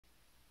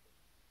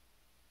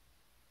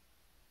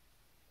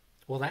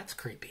Well, that's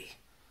creepy.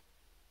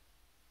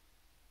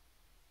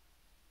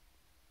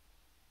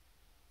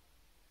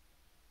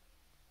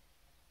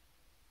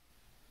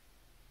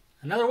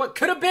 Another what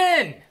could have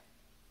been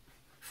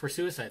for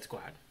Suicide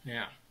Squad.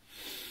 Yeah.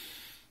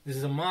 This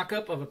is a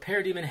mock-up of a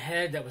Parademon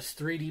head that was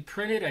 3D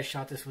printed. I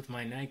shot this with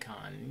my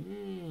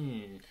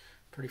Nikon.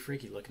 Pretty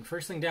freaky looking.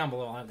 First thing down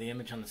below, I'll have the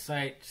image on the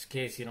site, just in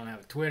case you don't have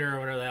a Twitter or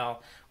whatever the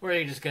hell. Or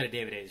you just go to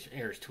David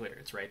Ayer's Twitter.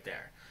 It's right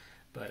there.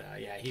 But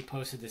yeah, he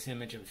posted this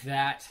image of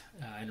that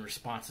in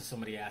response to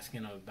somebody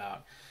asking him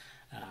about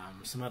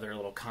some other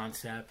little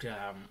concept.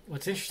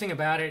 What's interesting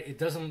about it,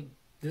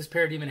 this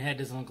Parademon head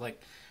doesn't look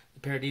like the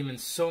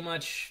Parademons so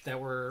much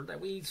that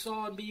we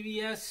saw in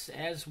BVS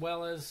as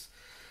well as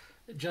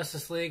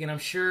Justice League, and I'm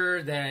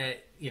sure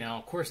that,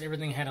 of course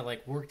everything had to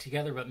like work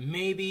together, but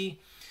maybe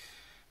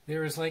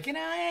there was like,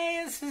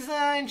 hey, this is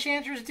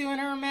Enchantress doing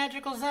her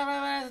magical stuff,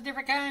 it's a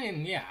different kind,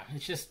 and yeah,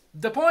 it's just,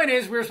 the point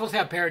is we were supposed to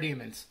have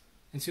Parademons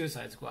in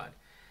Suicide Squad.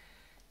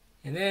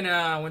 And then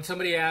when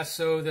somebody asked,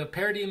 so the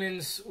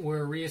Parademons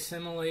were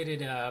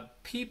reassimilated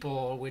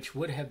people, which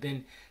would have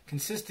been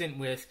consistent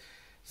with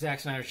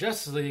Zack Snyder's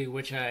Justice League,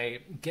 which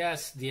I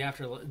guess the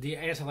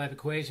anti-life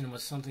equation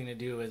was something to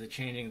do with it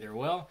changing their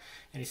will.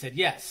 And he said,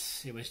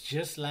 yes, it was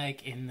just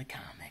like in the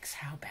comics.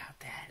 How about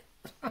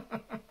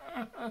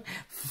that?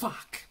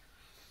 Fuck.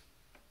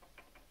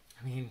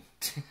 I mean,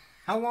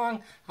 how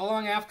long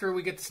after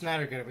we get the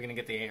Snyder Cut are we going to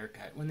get the Ayer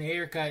Cut? When the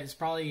Ayer Cut is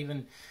probably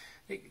even...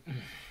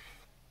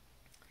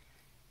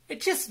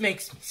 It just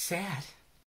makes me sad.